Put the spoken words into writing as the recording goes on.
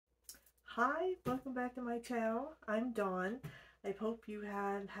Hi, welcome back to my channel. I'm Dawn. I hope you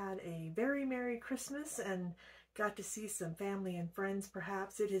had a very Merry Christmas and got to see some family and friends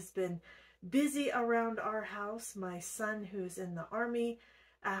perhaps. It has been busy around our house. My son, who's in the Army,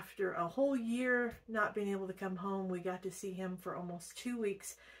 after a whole year not being able to come home, we got to see him for almost 2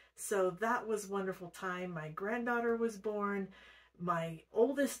 weeks. So that was a wonderful time. My granddaughter was born. My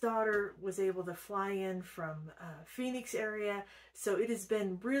oldest daughter was able to fly in from Phoenix area, so it has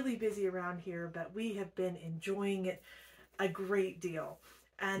been really busy around here, but we have been enjoying it a great deal.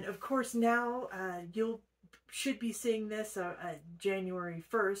 And of course now you should be seeing this January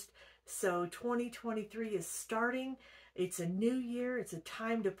 1st, so 2023 is starting. It's a new year, it's a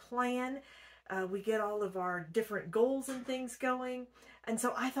time to plan. We get all of our different goals and things going. And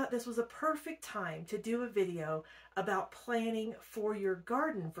so I thought this was a perfect time to do a video about planning for your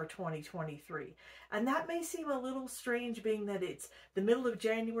garden for 2023. And that may seem a little strange being that it's the middle of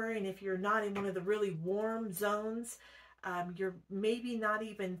January, and if you're not in one of the really warm zones, you're maybe not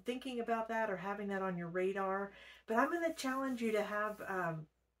even thinking about that or having that on your radar. But I'm going to challenge you to have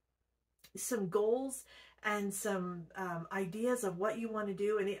some goals and some ideas of what you want to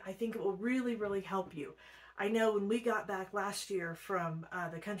do, and I think it will really, really help you. I know when we got back last year from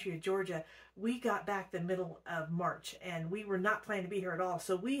the country of Georgia, we got back the middle of March, and we were not planning to be here at all.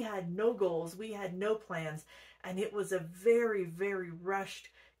 So we had no goals, we had no plans, and it was a very, very rushed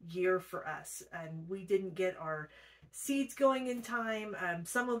year for us. And we didn't get our seeds going in time.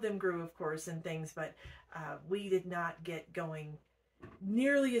 Some of them grew, of course, and things, but we did not get going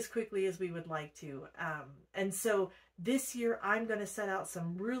nearly as quickly as we would like to. And so this year I'm going to set out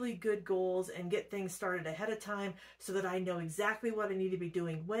some really good goals and get things started ahead of time so that I know exactly what I need to be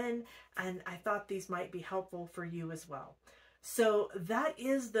doing when, and I thought these might be helpful for you as well. So that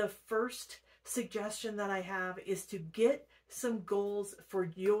is the first suggestion that I have, is to get some goals for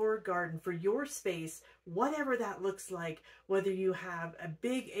your garden, for your space, whatever that looks like, whether you have a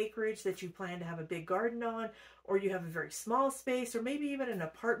big acreage that you plan to have a big garden on, or you have a very small space, or maybe even an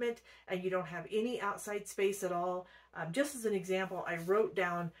apartment and you don't have any outside space at all. Just as an example, I wrote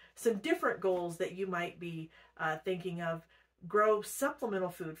down some different goals that you might be thinking of. Grow supplemental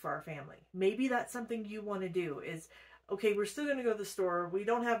food for our family. Maybe that's something you want to do, is okay, we're still going to go to the store. We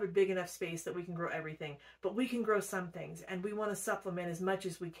don't have a big enough space that we can grow everything, but we can grow some things, and we want to supplement as much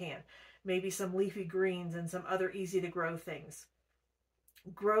as we can. Maybe some leafy greens and some other easy to grow things.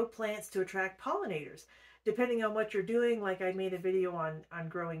 Grow plants to attract pollinators. Depending on what you're doing, like I made a video on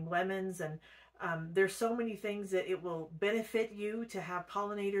growing lemons, and there's so many things that it will benefit you to have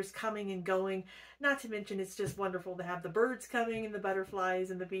pollinators coming and going. Not to mention, it's just wonderful to have the birds coming and the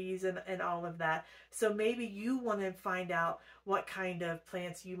butterflies and the bees and all of that. So maybe you want to find out what kind of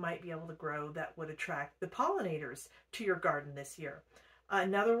plants you might be able to grow that would attract the pollinators to your garden this year.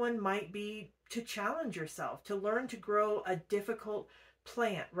 Another one might be to challenge yourself, to learn to grow a difficult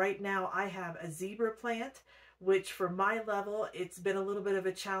plant. Right now I have a zebra plant, which for my level, it's been a little bit of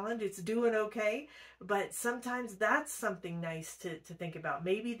a challenge. It's doing okay, but sometimes that's something nice to think about.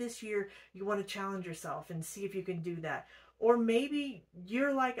 Maybe this year you want to challenge yourself and see if you can do that. Or maybe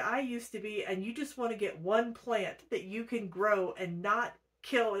you're like I used to be, and you just want to get one plant that you can grow and not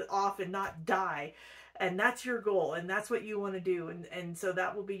kill it off and not die. And that's your goal, and that's what you want to do. And so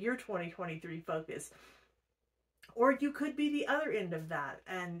that will be your 2023 focus. Or you could be the other end of that,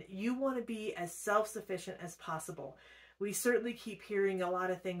 and you want to be as self-sufficient as possible. We certainly keep hearing a lot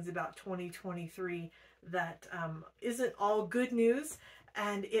of things about 2023 that isn't all good news,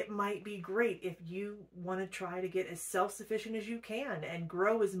 and it might be great if you want to try to get as self-sufficient as you can and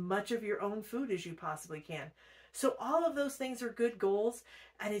grow as much of your own food as you possibly can. So all of those things are good goals,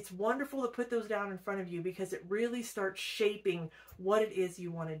 and it's wonderful to put those down in front of you because it really starts shaping what it is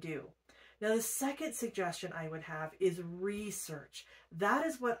you want to do. Now, the second suggestion I would have is research. That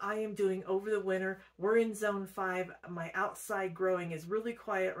is what I am doing over the winter. We're in zone 5. My outside growing is really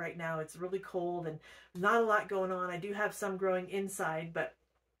quiet right now. It's really cold and not a lot going on. I do have some growing inside, but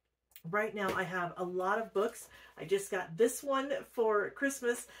right now I have a lot of books. I just got this one for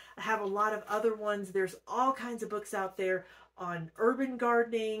Christmas. I have a lot of other ones. There's all kinds of books out there on urban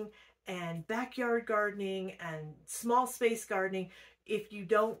gardening and backyard gardening and small space gardening. If you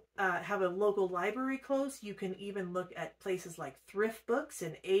don't have a local library close, you can even look at places like thrift books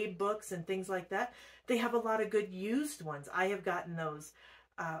and Abe books and things like that. They have a lot of good used ones. I have gotten those.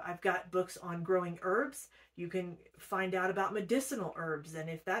 I've got books on growing herbs. You can find out about medicinal herbs, and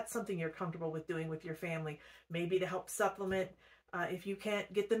if that's something you're comfortable with doing with your family, maybe to help supplement if you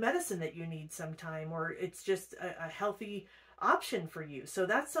can't get the medicine that you need sometime, or it's just a healthy option for you. So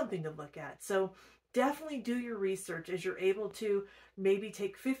that's something to look at. So definitely do your research as you're able to. Maybe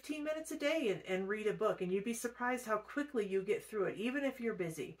take 15 minutes a day and read a book, and you'd be surprised how quickly you get through it, even if you're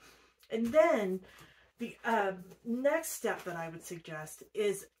busy. And then the next step that I would suggest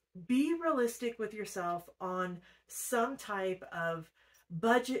is be realistic with yourself on some type of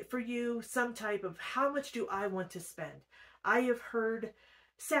budget for you, some type of how much do I want to spend. I have heard,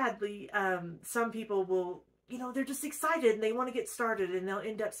 sadly, some people will, they're just excited and they want to get started, and they'll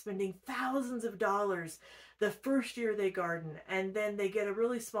end up spending thousands of dollars the first year they garden, and then they get a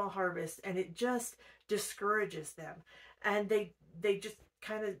really small harvest, and it just discourages them, and they just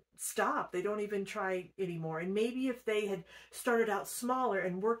kind of stop. They don't even try anymore. And maybe if they had started out smaller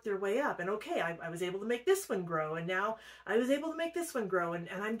and worked their way up, and okay, I was able to make this one grow, and now I was able to make this one grow, and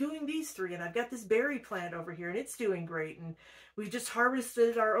I'm doing these three, and I've got this berry plant over here and it's doing great, and we just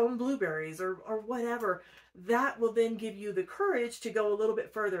harvested our own blueberries or whatever. That will then give you the courage to go a little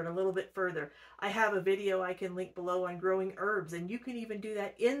bit further and a little bit further. I have a video I can link below on growing herbs, and you can even do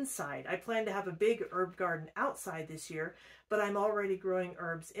that inside. I plan to have a big herb garden outside this year, but I'm already growing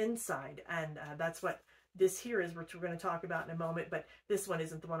herbs inside, and that's what this here is, which we're going to talk about in a moment, but this one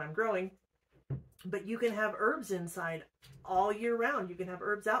isn't the one I'm growing. But you can have herbs inside all year round. You can have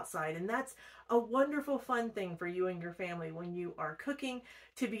herbs outside, and that's a wonderful, fun thing for you and your family when you are cooking,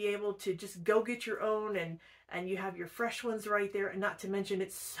 to be able to just go get your own, and you have your fresh ones right there, and not to mention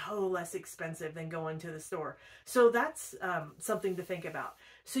it's so less expensive than going to the store. So that's something to think about.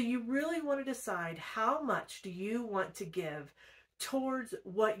 So you really want to decide how much do you want to give towards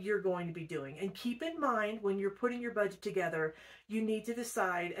what you're going to be doing. And keep in mind, when you're putting your budget together, you need to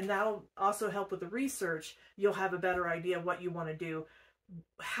decide, and that'll also help with the research. You'll have a better idea of what you want to do,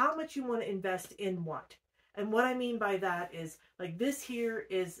 how much you want to invest in what. And what I mean by that is, like, this here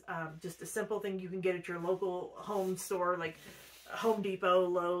is just a simple thing you can get at your local home store, like Home Depot,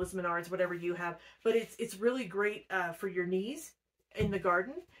 Lowe's, Menards, whatever you have. But it's really great for your knees in the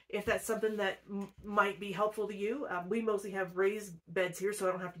garden, if that's something that might be helpful to you. We mostly have raised beds here, so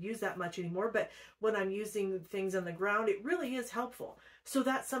I don't have to use that much anymore, but when I'm using things on the ground, it really is helpful. So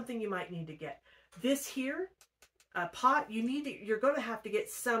that's something you might need to get. This here, a pot, you're going to have to get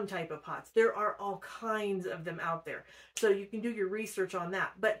some type of pots. There are all kinds of them out there, so you can do your research on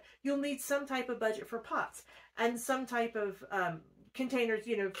that, but you'll need some type of budget for pots, and some type of containers,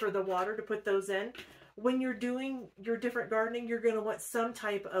 for the water, to put those in. When you're doing your different gardening, you're going to want some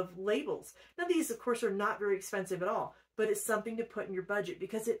type of labels. Now, these, of course, are not very expensive at all, but it's something to put in your budget,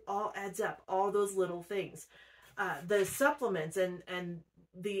 because it all adds up, all those little things. The supplements and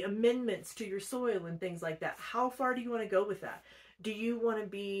the amendments to your soil and things like that. How far do you want to go with that? Do you want to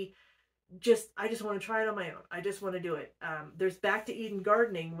be I just want to try it on my own. I just want to do it. There's Back to Eden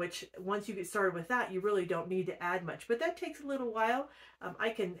gardening, which once you get started with that, you really don't need to add much, but that takes a little while. I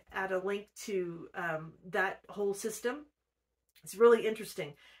can add a link to that whole system. It's really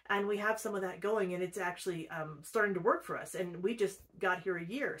interesting, and we have some of that going, and it's actually starting to work for us, and we just got here a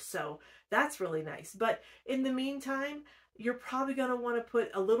year, so that's really nice. But in the meantime, you're probably going to want to put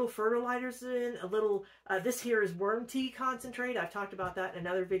a little fertilizers in, a little, this here is worm tea concentrate. I've talked about that in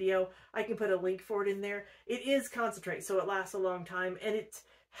another video. I can put a link for it in there. It is concentrate, so it lasts a long time, and it's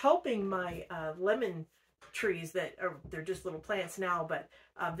helping my lemon trees that are, they're just little plants now, but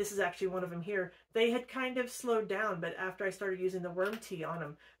this is actually one of them here. They had kind of slowed down, but after I started using the worm tea on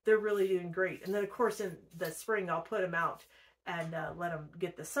them, they're really doing great. And then, of course, in the spring, I'll put them out and let them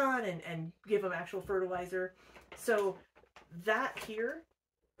get the sun and give them actual fertilizer. So that here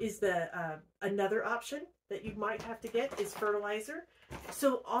is the another option that you might have to get is fertilizer.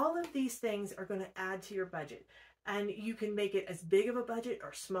 So all of these things are going to add to your budget, and you can make it as big of a budget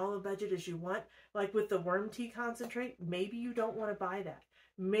or small a budget as you want. Like with the worm tea concentrate, maybe you don't want to buy that.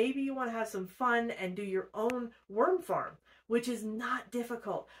 Maybe you want to have some fun and do your own worm farm, which is not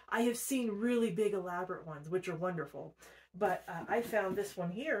difficult. I have seen really big elaborate ones, which are wonderful, but I found this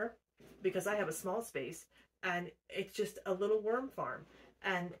one here because I have a small space, and it's just a little worm farm,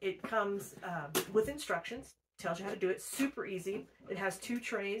 and it comes with instructions, tells you how to do it, super easy. It has 2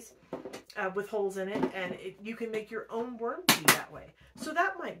 trays with holes in it, and you can make your own worm tea that way. So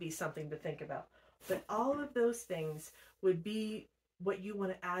that might be something to think about. But all of those things would be what you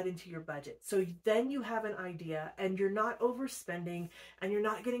want to add into your budget. So then you have an idea, and you're not overspending, and you're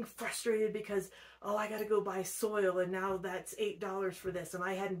not getting frustrated because, oh, I got to go buy soil, and now that's $8 for this, and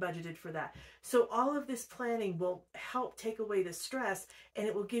I hadn't budgeted for that. So all of this planning will help take away the stress, and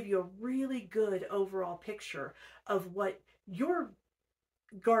it will give you a really good overall picture of what your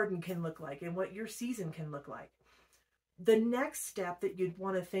garden can look like and what your season can look like. The next step that you'd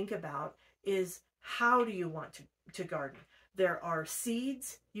want to think about is, how do you want to garden? There are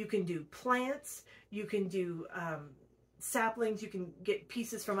seeds. You can do plants. You can do saplings. You can get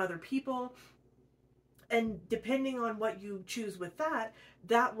pieces from other people. And depending on what you choose with that,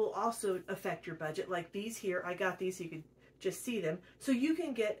 that will also affect your budget. Like these here, I got these so you could just see them. So you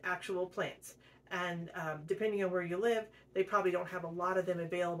can get actual plants. And depending on where you live, they probably don't have a lot of them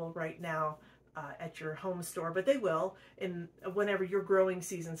available right now at your home store, but they will whenever your growing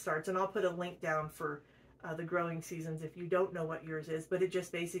season starts. And I'll put a link down for the growing seasons if you don't know what yours is, but it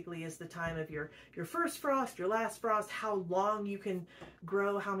just basically is the time of your first frost, your last frost, how long you can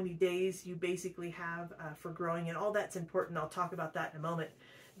grow, how many days you basically have for growing, and all that's important. I'll talk about that in a moment.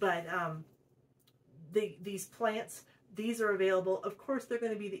 But these plants, these are available. Of course, they're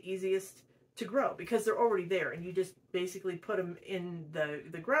going to be the easiest to grow because they're already there, and you just basically put them in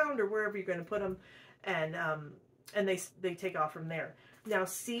the ground or wherever you're going to put them, and they take off from there. Now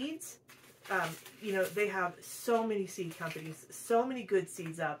seeds, you know, they have so many seed companies, so many good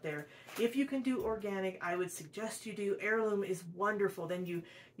seeds out there. If you can do organic, I would suggest you do. Heirloom is wonderful. Then you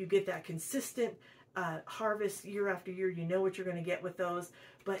get that consistent harvest year after year. You know what you're going to get with those.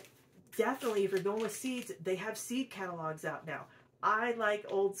 But definitely, if you're going with seeds, they have seed catalogs out now. I like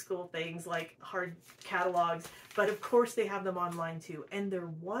old school things like hard catalogs, but of course they have them online too. And they're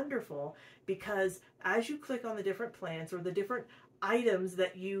wonderful because as you click on the different plants or the different items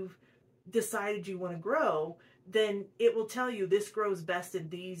that you've decided you want to grow, then it will tell you this grows best in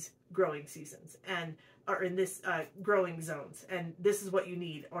these growing seasons and or in this growing zones, and this is what you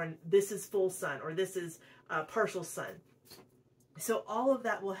need, or this is full sun, or this is partial sun. So all of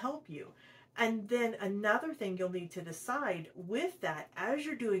that will help you. And then another thing you'll need to decide with that, as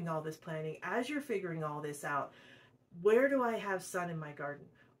you're doing all this planning, as you're figuring all this out, where do I have sun in my garden?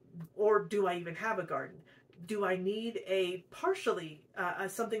 Or do I even have a garden? Do I need a partially,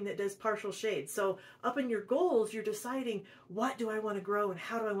 something that does partial shade? So up in your goals, you're deciding what do I want to grow and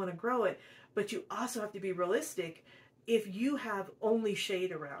how do I want to grow it? But you also have to be realistic. If you have only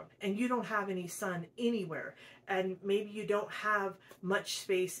shade around and you don't have any sun anywhere, and maybe you don't have much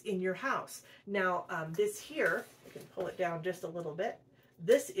space in your house. Now, this here, I can pull it down just a little bit.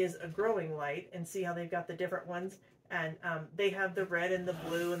 This is a growing light, and see how they've got the different ones. And they have the red and the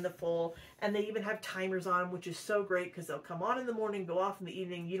blue and the full, and they even have timers on them, which is so great because they'll come on in the morning, go off in the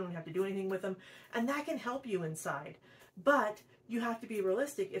evening. You don't have to do anything with them, and that can help you inside. But you have to be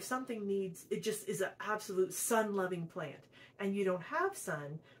realistic. If something needs, it just is an absolute sun-loving plant, and you don't have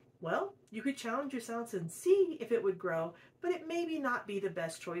sun, well, you could challenge yourselves and see if it would grow, but it maybe not be the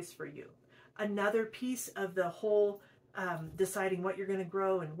best choice for you. Another piece of the whole deciding what you're going to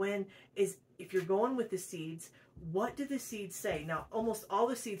grow and when is, if you're going with the seeds, what do the seeds say? Now, almost all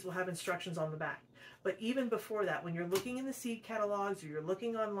the seeds will have instructions on the back. But even before that, when you're looking in the seed catalogs or you're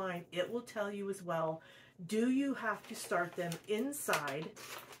looking online, it will tell you as well, do you have to start them inside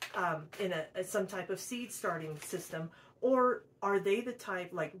in some type of seed starting system, or are they the type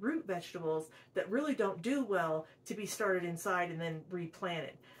like root vegetables that really don't do well to be started inside and then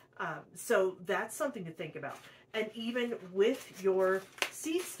replanted? So that's something to think about. And even with your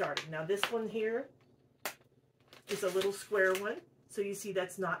seed starting, now this one here is a little square one, so you see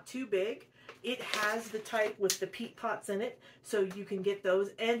that's not too big. It has the type with the peat pots in it, so you can get those.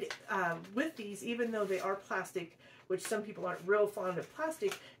 And with these, even though they are plastic, which some people aren't real fond of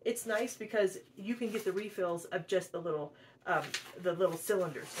plastic, it's nice because you can get the refills of just the little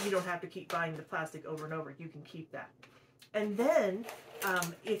cylinders. You don't have to keep buying the plastic over and over. You can keep that. And then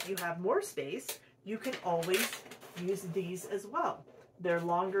if you have more space, you can always use these as well. They're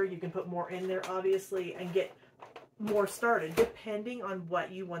longer. You can put more in there, obviously, and get more started depending on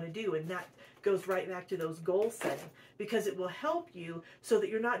what you want to do. And that goes right back to those goal setting, because it will help you so that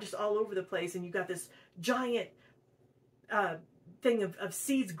you're not just all over the place and you've got this giant thing of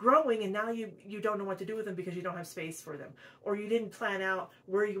seeds growing, and now you don't know what to do with them because you don't have space for them, or you didn't plan out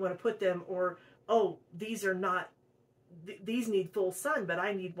where you want to put them, or, oh, these are not, these need full sun, but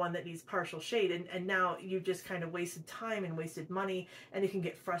I need one that needs partial shade. And now you've just kind of wasted time and wasted money, and it can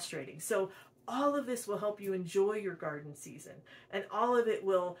get frustrating. So all of this will help you enjoy your garden season, and all of it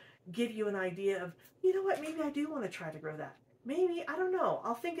will give you an idea of, you know what, maybe I do want to try to grow that. Maybe, I don't know,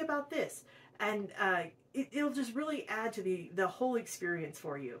 I'll think about this. And it'll just really add to the whole experience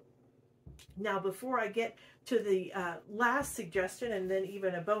for you. Now, before I get to the last suggestion and then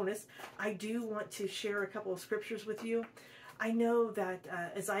even a bonus, I do want to share a couple of scriptures with you. I know that,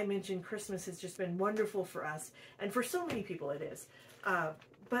 as I mentioned, Christmas has just been wonderful for us, and for so many people it is.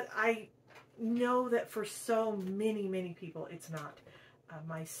 But I know that for so many people it's not.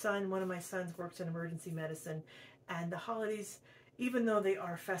 One of my sons works in emergency medicine, and the holidays, even though they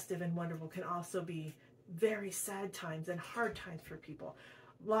are festive and wonderful, can also be very sad times and hard times for people.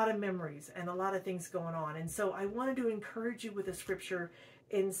 A lot of memories and a lot of things going on. And so I wanted to encourage you with a scripture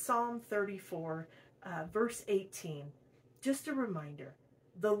in Psalm 34, verse 18. Just a reminder,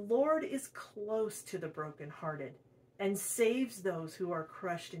 the Lord is close to the brokenhearted and saves those who are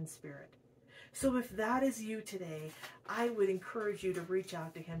crushed in spirit. So if that is you today, I would encourage you to reach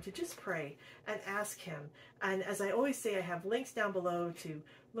out to him, to just pray and ask him. And as I always say, I have links down below to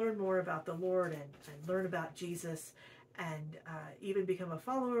learn more about the Lord and learn about Jesus, and even become a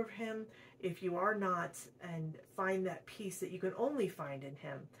follower of him if you are not, and find that peace that you can only find in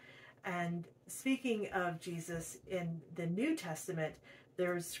him. And speaking of Jesus, in the New Testament,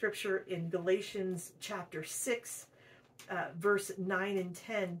 there's scripture in Galatians chapter 6, verse 9 and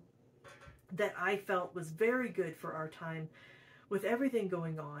 10, that I felt was very good for our time, with everything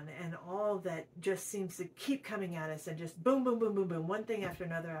going on and all that just seems to keep coming at us, and just boom, boom, boom, boom, boom, one thing after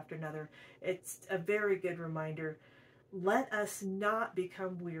another after another. It's a very good reminder. Let us not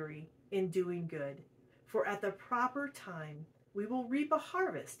become weary in doing good, for at the proper time we will reap a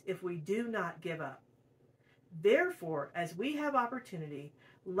harvest if we do not give up. Therefore, as we have opportunity,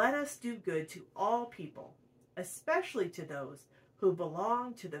 let us do good to all people, especially to those who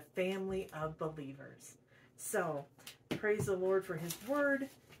belong to the family of believers. So, praise the Lord for his word,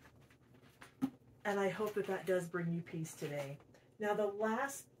 and I hope that that does bring you peace today. Now, the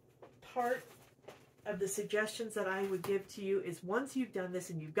last part of the suggestions that I would give to you is, once you've done this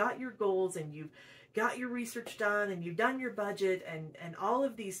and you've got your goals and you've got your research done and you've done your budget and all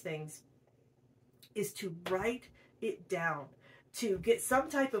of these things, is to write it down, to get some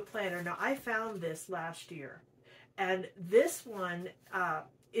type of planner. Now, I found this last year, and this one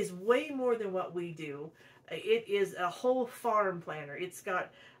is way more than what we do. It is a whole farm planner. It's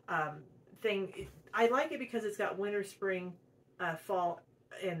got I like it because it's got winter, spring, fall,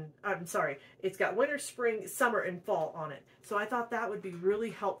 and it's got winter, spring, summer, and fall on it. So I thought that would be really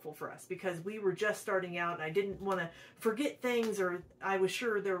helpful for us, because we were just starting out and I didn't want to forget things, or I was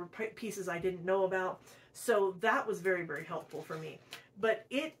sure there were pieces I didn't know about. So that was very, very helpful for me. But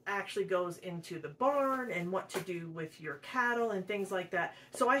it actually goes into the barn and what to do with your cattle and things like that.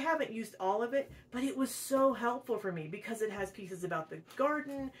 So I haven't used all of it, but it was so helpful for me because it has pieces about the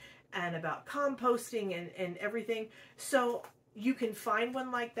garden and about composting and everything. So you can find one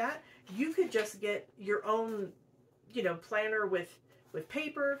like that. You could just get your own, planner with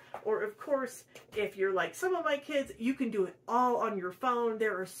paper, or of course, if you're like some of my kids, you can do it all on your phone.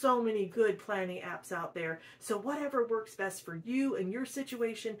 There are so many good planning apps out there. So whatever works best for you and your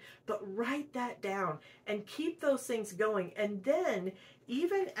situation, but write that down and keep those things going. And then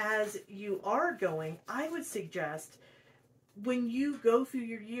even as you are going, I would suggest, when you go through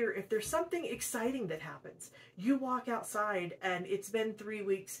your year, if there's something exciting that happens, you walk outside and it's been 3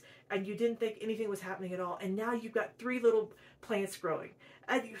 weeks and you didn't think anything was happening at all, and now you've got 3 little plants growing,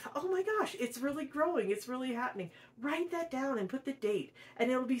 and you, oh my gosh, it's really growing, it's really happening. Write that down and put the date, and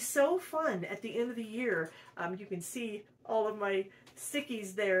it'll be so fun at the end of the year. You can see all of my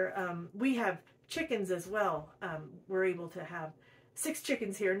stickies there. We have chickens as well. We're able to have 6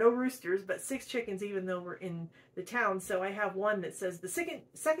 chickens here, no roosters, but 6 chickens, even though we're in the town. So I have one that says the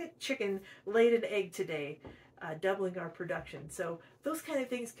second chicken laid an egg today, doubling our production. So those kind of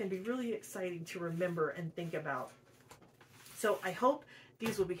things can be really exciting to remember and think about. So I hope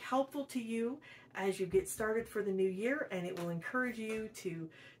these will be helpful to you as you get started for the new year, and it will encourage you to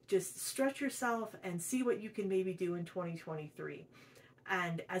just stretch yourself and see what you can maybe do in 2023.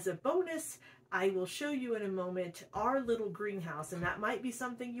 And as a bonus, I will show you in a moment our little greenhouse, and that might be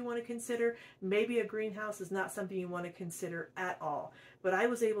something you want to consider. Maybe a greenhouse is not something you want to consider at all, but I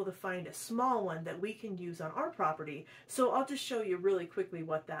was able to find a small one that we can use on our property. So I'll just show you really quickly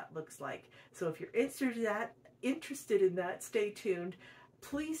what that looks like. So if you're interested in that, stay tuned.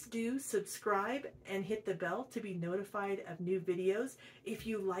 Please do subscribe and hit the bell to be notified of new videos. If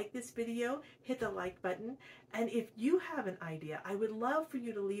you like this video, hit the like button. And if you have an idea, I would love for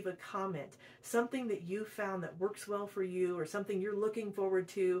you to leave a comment, something that you found that works well for you, or something you're looking forward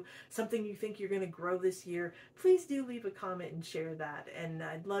to, something you think you're going to grow this year. Please do leave a comment and share that, and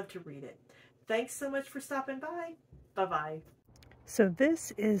I'd love to read it. Thanks so much for stopping by. Bye-bye. So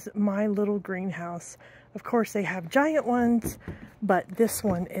this is my little greenhouse. Of course, they have giant ones, but this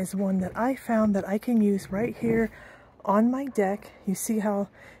one is one that I found that I can use right here on my deck. You see how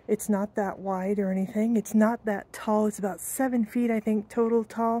it's not that wide or anything. It's not that tall. It's about 7 feet, I think, total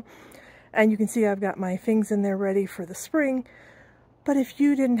tall. And you can see I've got my things in there ready for the spring. But if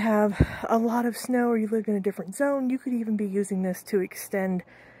you didn't have a lot of snow, or you lived in a different zone, you could even be using this to extend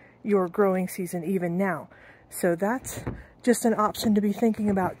your growing season even now. So that's just an option to be thinking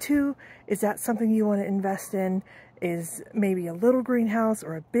about too. Is that something you want to invest in? Is maybe a little greenhouse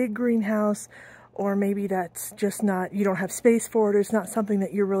or a big greenhouse? Or maybe that's just not, you don't have space for it, or it's not something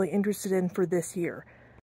that you're really interested in for this year.